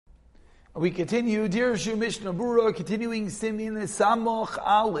We continue, Dear Shu Mishnah Bura, continuing Simin Samoch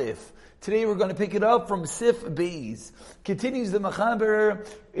Aleph. Today we're going to pick it up from Sif Beis. Continues the Mechaber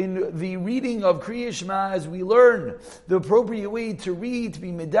in the reading of Kriya Shema as we learn the appropriate way to read, to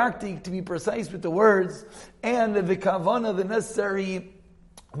be medactic, to be precise with the words, and the kavanah, the necessary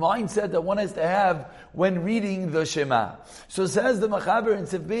mindset that one has to have when reading the Shema. So says the Mechaber in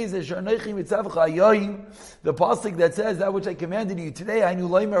Sif Beis, the pasuk that says, that which I commanded you today, I knew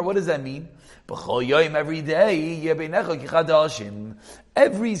Leimer, what does that mean? Every day,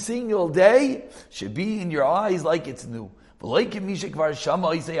 every single day should be in your eyes like it's new.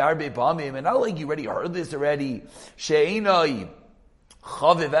 And not like you already heard this already.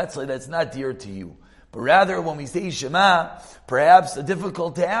 That's not dear to you. But rather, when we say Shema, perhaps a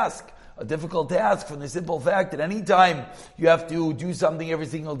difficult task from the simple fact that any time you have to do something every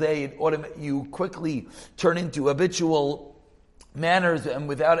single day, you quickly turn into habitual manners and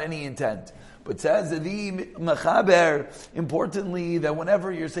without any intent. But says the Mechaber, importantly, that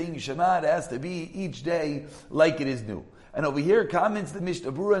whenever you're saying Shema, it has to be each day like it is new. And over here comments the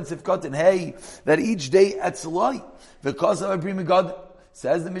Mishnah Bura and Sifkat and Hey, that each day Etzlai, because of Abrim God,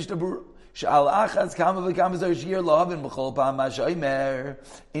 says the Mishnah Bura, and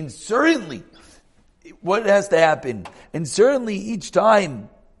certainly, what has to happen? And certainly each time,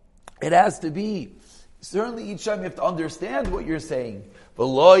 it has to be, certainly each time you have to understand what you're saying.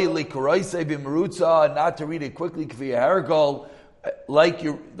 Not to read it quickly, like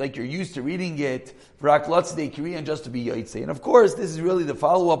you're used to reading it, and just to be yaitse. And of course, this is really the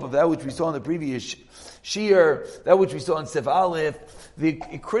follow-up of that which we saw in the previous shiur, that which we saw in Sif Aleph, the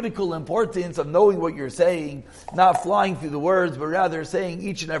critical importance of knowing what you're saying, not flying through the words, but rather saying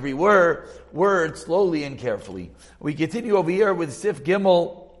each and every word slowly and carefully. We continue over here with Sif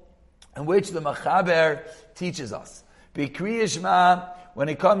Gimel, in which the Mechaber teaches us. B'Kriya Shema, when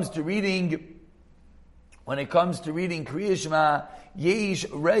it comes to reading Kriya Shema, Yesh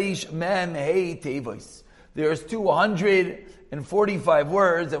Reish Mem Hey Tevos. There's 245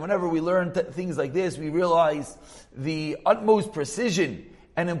 words, and whenever we learn things like this, we realize the utmost precision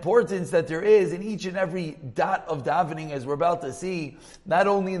and importance that there is in each and every dot of davening, as we're about to see, not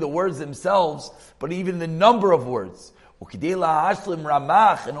only in the words themselves, but even the number of words.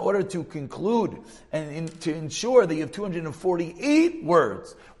 In order to conclude and to ensure that you have 248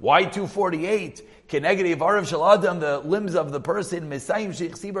 words. Why 248? The limbs of the person.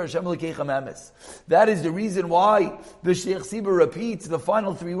 That is the reason why the Sheikh Sibur repeats the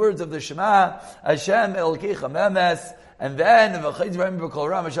final three words of the Shema, Hashem Elokeicha Memes, and then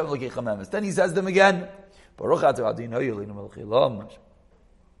Then he says them again.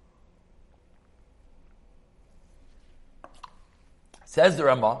 Says the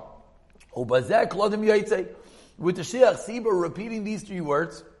Rama, with the Sheikh Sibur repeating these three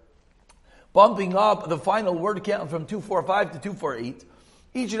words, bumping up the final word count from 245 to 248,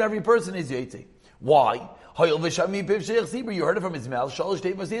 each and every person is Yaitse. Why? You heard it from his mouth,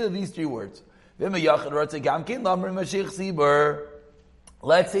 these three words. Let's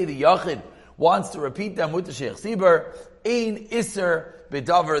say the Yachid wants to repeat them with the Sheikh Sibur, Ein Isser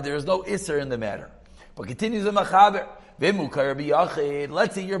Bedavar, there is no Isser in the matter. But continues the Mechaber,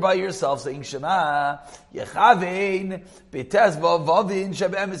 let's say you're by yourself saying Shema, Yechavein, Betesva, Vavin,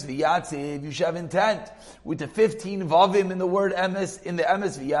 Sheb Emes V'yatziv, you should have intent with the 15 Vavim in the word Emes, in the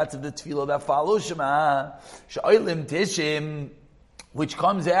Emes V'yatziv, the Tefillah that follows Shema, Sha'olim Tishim, which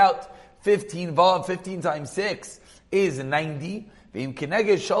comes out 15 Vav, 15 times 6 is 90. V'im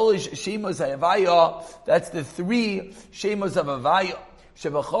Keneged Sholish Shemos HaYavaya, that's the 3 Shemos of Havaya.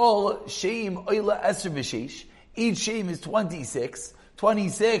 Shebachol Shem Oila Eser V'Sheish, each Shem is 26.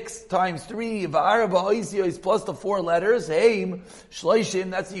 26 times 3, V'araba Oisio is plus the 4 letters, Heim,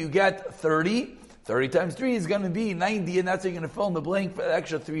 Shloishim, that's how you get 30. 30 times 3 is going to be 90, and that's how you're going to fill in the blank for the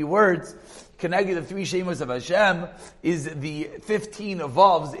extra 3 words. Connected the 3 Shemos of Hashem is the 15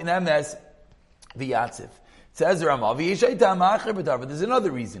 Vavs in MS V'yatziv. Says Rama, but there's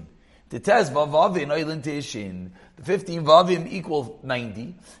another reason. The test Vavavin Oilin Tishin, the 15 Vavim equal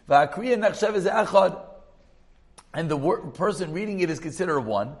 90. V'akriya Nachshev is Echad, and the person reading it is considered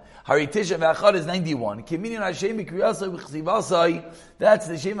 1. Haritisha V'achad is 91. Kiminin Hashem Mikriyasai V'chsivasai, that's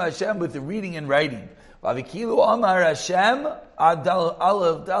the Shem Hashem with the reading and writing. V'avikilu Amar Hashem Adal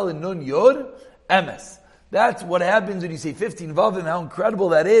Aleph Dal Nun Yod Emes. That's what happens when you say 15 Vavim, how incredible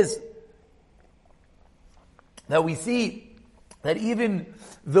that is. That we see that even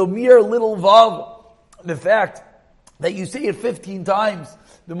the mere little Vav, the fact that you say it 15 times,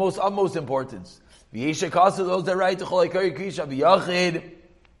 the utmost importance. Those that write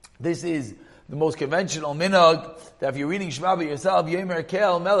this is the most conventional minhag, that if you're reading Shema by yourself, Yemer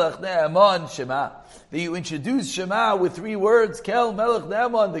Kel Melech Ne'eman Shema, that you introduce Shema with 3 words, Kel Melech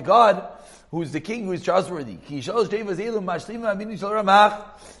Ne'eman, the God, who's the king, who is trustworthy. Because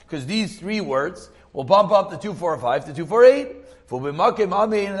these 3 words will bump up the 245 to 248.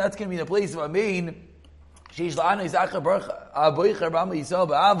 And that's going to be the place of Amen. Instead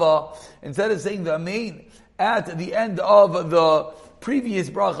of saying the Amen at the end of the previous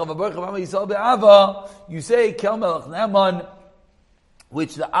bracha of Abarcha B'Ama Yisrael Be'ava, you say Kel Melech Ne'eman,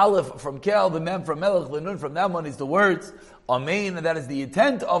 which the Aleph from Kel, the Mem from Melech, the Nun from Ne'eman is the words Amen, and that is the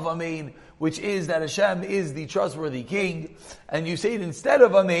intent of Amen, which is that Hashem is the trustworthy king, and you say it instead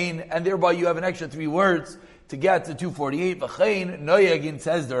of Amen, and thereby you have an extra 3 words to get to 248. V'chein Noyagin,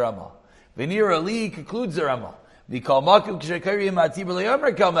 says the Rama. V'nir Ali concludes the Rama. If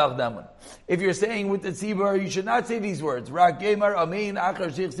you're saying with the tzibur, you should not say these words. Rather,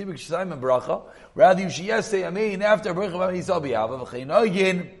 you should yes say Amen after Bracha.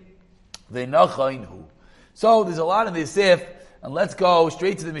 So there's a lot in this sif, and let's go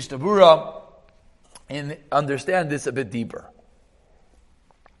straight to the Mishnah Berurah and understand this a bit deeper.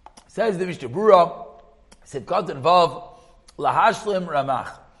 Says the Mishnah Berurah, Sivkat and Vav, Lahashlim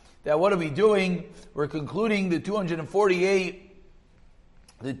Ramach. That what are we doing? We're concluding the 248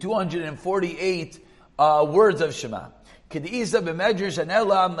 words of Shema. Kedisa b'medrash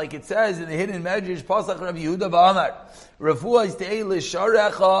anelam, like it says in the hidden medrash, Pasach Rav Yehuda ba'amar, Refuah is te'ei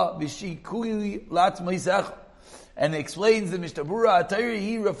l'sharecha v'shikui latmeisecha. And it explains the Mishnah Berurah,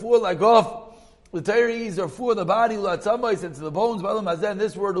 Atayri refuah lagof, the Atayri is refuah the body, l'atzamayis, and to the bones, b'alam hazeh, in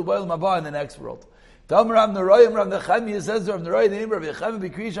this world, u'b'alam haba, in the next world. Rav Nechemia says to Rav Neroy, the name of Rav Nechemia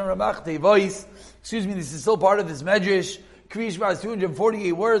b'Kriyish Ramach Tevois. Excuse me, this is still part of this medrash. Kriyish has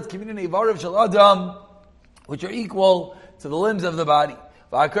 248 words, Kivinin Evarav Shel Adam, which are equal to the limbs of the body.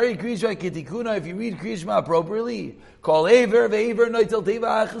 V'akari Kriyish Ketikuna, if you read Kriyish appropriately, Kol Ever Ve'Ever Noitel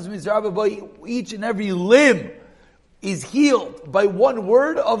Teva Achas Mizraba, each and every limb is healed by 1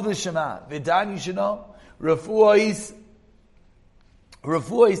 word of the Shema. V'dan, you should know, Refuah is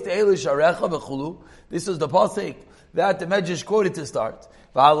Te'elish Arecha V'chulu. This is the pasuk that the Medrash quoted to start.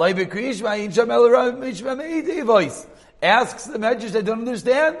 Asks the Medrash, I don't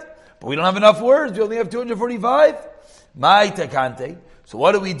understand, but we don't have enough words. We only have 245. So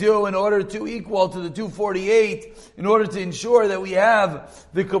what do we do in order to equal to the 248, in order to ensure that we have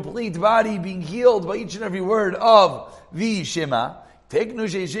the complete body being healed by each and every word of the Shema? That's why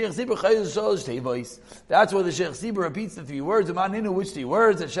the Sheikh Sibur repeats the 3 words. Which 3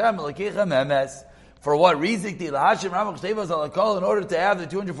 words? Hashem Elokeichem Emes. For what reason? In order to have the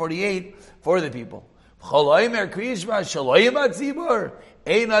 248 for the people.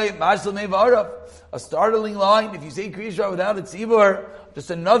 A startling line. If you say Kriyishma without a tzibur,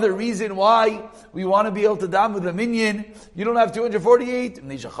 just another reason why we want to be able to dam with a minyan. You don't have 248. You're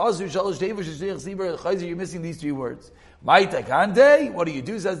missing these 3 words. What do you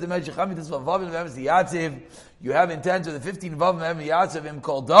do? Says the Medrash. You have intent of the 15 vav me'em yatziv im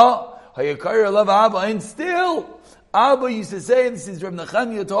kol da. And still, Abba used to say, and this is Reb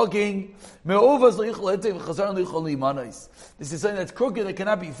Nechemia talking, this is something that's crooked, that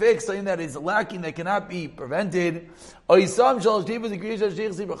cannot be fixed, something that is lacking, that cannot be prevented. Those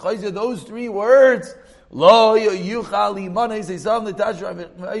 3 words,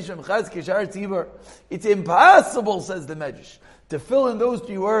 it's impossible, says the Medrash, to fill in those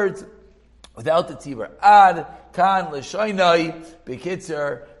 3 words without the tzibur. Ad, kan, l'shaynai,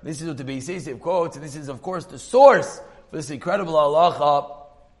 bekitzer. This is what the Beis Yosef quotes, and this is, of course, the source for this incredible halacha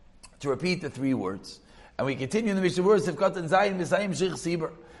to repeat the 3 words. And we continue in the Mishnah words of Katan Zayin B'Sayim Shich Sibur.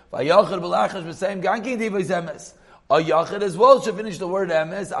 V'ayachad b'lachash b'Sayim Gankin Devois Emes. A yachad as well should finish the word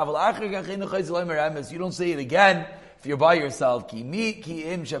Emes. Aval Acher Gachinu Chayz Leimer Emes. You don't say it again if you're by yourself. Ki mi ki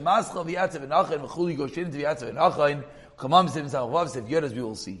im shemascha v'yatzav v'nachayin v'chuli goshin v'yatzav v'nachayin. Kamam sev zavav sev yod, as we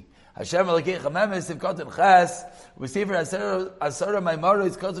will see. Hashem Elokeichem Emes sev Katan Ches. We say for Asara Maimaro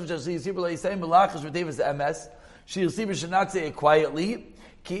is Katan Shach Sibur Le'Yisayim b'lachash v'Devois Emes. Shir Sibur should not say it quietly.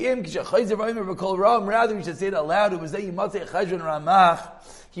 Rather, we should say it aloud. It was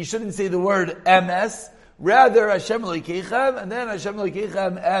he shouldn't say the word MS. Rather, Hashem Elokeichem, and then Hashem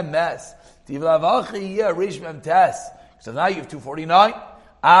Elokeichem MS. So now you have 249.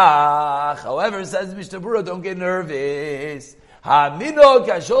 However, says Mishnah Berurah, don't get nervous. Ha-minog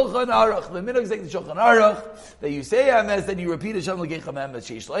ha-shulchan aruch. The minog is like the shulchan aruch, that you say MS, then you repeat Hashem Elokeichem MS.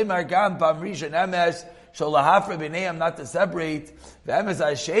 Sheish leimar gam pam rishon MS. Sholahafra b'neim, not to separate. So how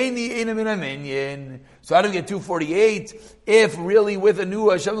do we get 248? If really with a new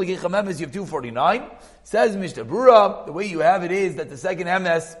Hashem L'Kechem Emes you have 249? Says Mishnah Berurah, the way you have it is that the second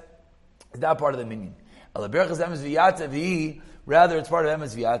Emes It's not part of the minyan. Alaberchas emes v'yatzev, rather it's part of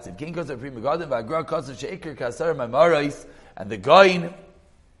emes v'yatzev. King kosav pri megadim v'agra kosav sheikir kasar ma'marais, and the Gaon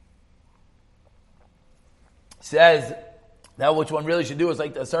says that which one really should do is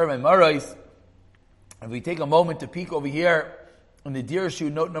like the asar ma'marais. If we take a moment to peek over here in the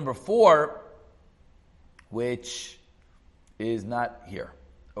Dirshu note number 4, which is not here.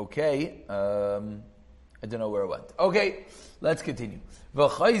 Okay, I don't know where it went. Okay, let's continue.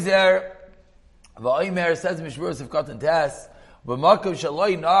 V'chayzer v'aymer says Mishmur Sivkat Tas v'makav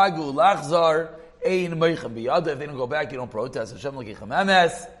shaloi nagu lachzar ein meichem biyada. If they don't go back, you don't protest. Hashem l'kichem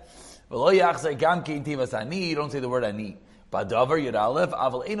emes v'lo yachzar gam kein tivas ani. You don't say the word ani. Badavar yud aleph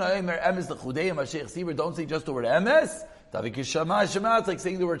aval ein aymer emes l'chudeim hashech sibur. Don't say just the word emes. Tavik shema shema. It's like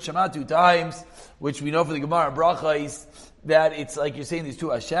saying the word shema 2 times, which we know for the Gemara and Brachais that it's like you're saying these 2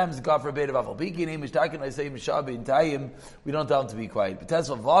 Hashems. God forbid if Afal Piki name Mishtakin I say Mishabi in Tayim. We don't tell them to be quiet. But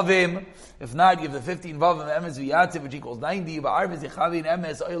Tesla Vavim. If not, you have the 15 Vavim Emes V'Yatziv, which equals 90. Ba'arviz Yechavin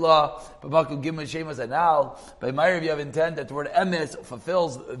Emes Oila. B'Bakum Gimel Shemas Anal. By Ma'ariv you have intent that the word Emes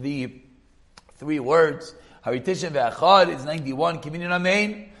fulfills the 3 words. Haritishin Ve'achad is 91. Communion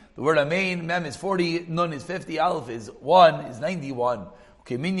Amen. The word Amen, Mem is 40, Nun is 50, Aleph is 1, is 91.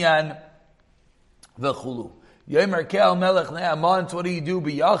 Okay, Minyan V'chulu. Yomer Kel Melech Ne'aman, so what do you do?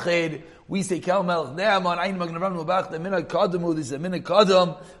 B'yachid, we say Kel Melech Ne'aman, Ein Magnavam Mubach, the Minna Kadamu, this is a Minna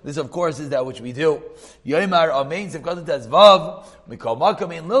Kadam, this of course is that which we do. Yomer Amen, Sivkadat Azvav, Mikal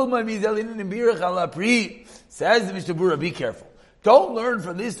Makam, in Lilman, Mizelin, in Birach Ala Pri, says the Mishnah Berurah, be careful. Don't learn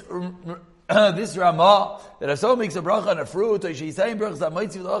from this this Ramah, that if someone makes a bracha on a fruit, and he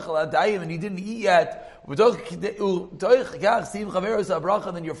didn't eat yet, then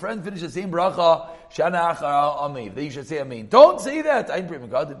your friend finishes the same bracha, then you should say amen. Don't say that. If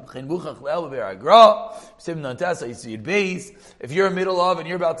you're in the middle of and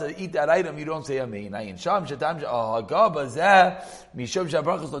you're about to eat that item, you don't say amen.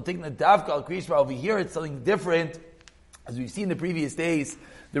 Over here it's something different, as we've seen the previous days.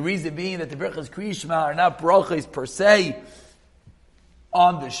 The reason being that the brachas Kriya Shema are not brachas per se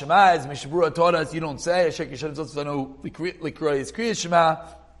on the Shema, as Mishnah Berurah taught us. You don't say Ashek Yishem Zotzvanu Kriya Shema.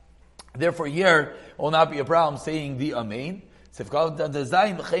 Therefore, here it will not be a problem saying the Amen. That the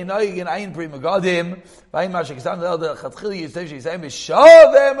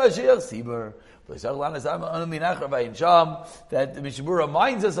Mishnah Berurah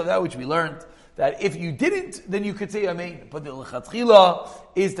reminds us of that which we learned. That if you didn't, then you could say Amen. But the L'chatchila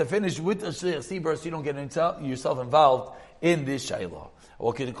is to finish with the Shliach Sibur so you don't get yourself involved in this Shayla.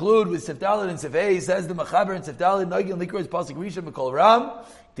 We'll conclude with Siftalid and Sifei. Says the Machaber and Siftalid, Noigin Likros Pasuk Rishon B'Kol Ram,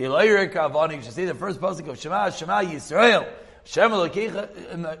 Delayrik Avani. You should say the first Pasuk of Shema, Shema Yisrael. Hashem Elokeinu,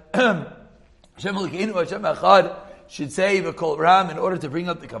 Hashem Echad, should say B'Kol Ram in order to bring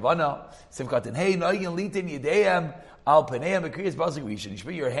up the Kavanah. Sifkatin Hey, Noigin Litin Yedeyam, Al Paneim, B'Kriyas Pasuk Rishon. You should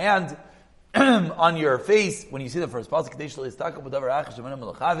put your hand on your face when you see the first pasuk.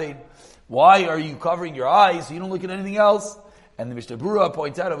 Why are you covering your eyes so you don't look at anything else? And the Mishnah Berurah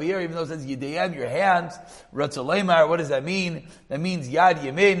points out over here, even though it says Yedeyam, your hands, Ratzaleimar, what does that mean? That means Yad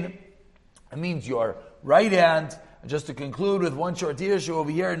Yamin. It means your right hand. And just to conclude with one short issue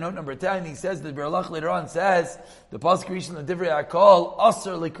over here, note number 10, he says, the Berlach later on says, the pasuk Rishon the Divrei Hakol,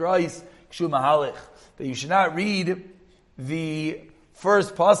 Asar Likrais Kshu Mahalich, that you should not read the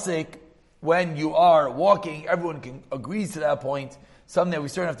first pasuk when you are walking. Everyone agrees to that point. Something that we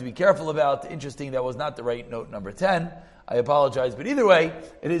certainly have to be careful about. Interesting, that was not the right note number 10. I apologize. But either way,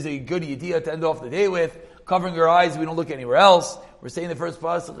 it is a good idea to end off the day with. Covering our eyes, we don't look anywhere else. We're saying the first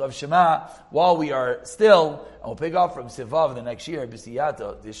pasuk of Shema while we are still. And we'll pick up from Sivav the next year.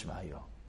 B'siyata Dishmaya.